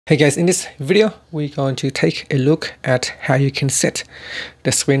Hey guys, in this video, we're going to take a look at how you can set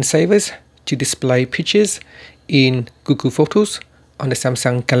the screensavers to display pictures in Google Photos on the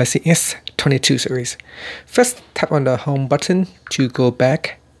Samsung Galaxy S22 series. First, tap on the home button to go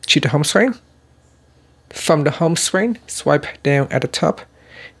back to the home screen. From the home screen, swipe down at the top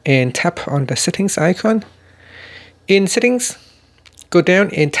and tap on the settings icon. In settings, go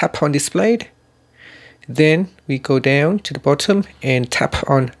down and tap on displayed. Then we go down to the bottom and tap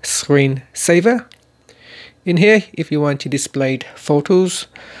on screensaver. In here, if you want to display photos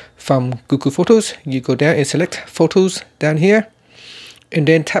from Google Photos, you go down and select photos down here. And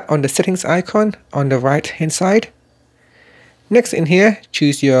then tap on the settings icon on the right hand side. Next in here,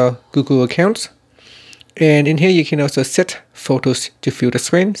 choose your Google account. And in here, you can also set photos to fill the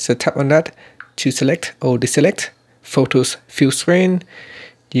screen. So tap on that to select or deselect photos fill screen.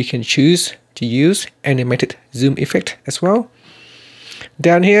 You can choose to use animated zoom effect as well.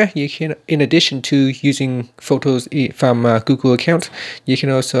 Down here, you can, in addition to using photos from Google account, you can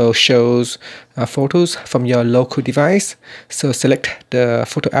also show photos from your local device. So select the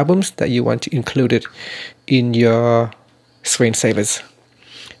photo albums that you want to include in your screensavers.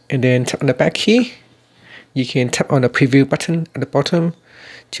 And then tap on the back key. You can tap on the preview button at the bottom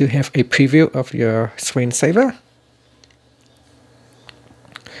to have a preview of your screensaver.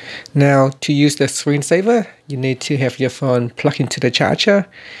 Now, to use the screensaver, you need to have your phone plugged into the charger,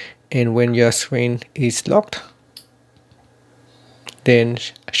 and when your screen is locked, then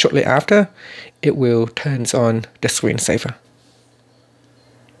shortly after, it will turn on the screensaver.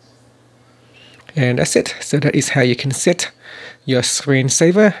 And that's it. So that is how you can set your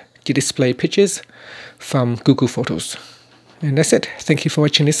screensaver to display pictures from Google Photos. And that's it. Thank you for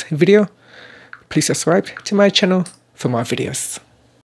watching this video. Please subscribe to my channel for more videos.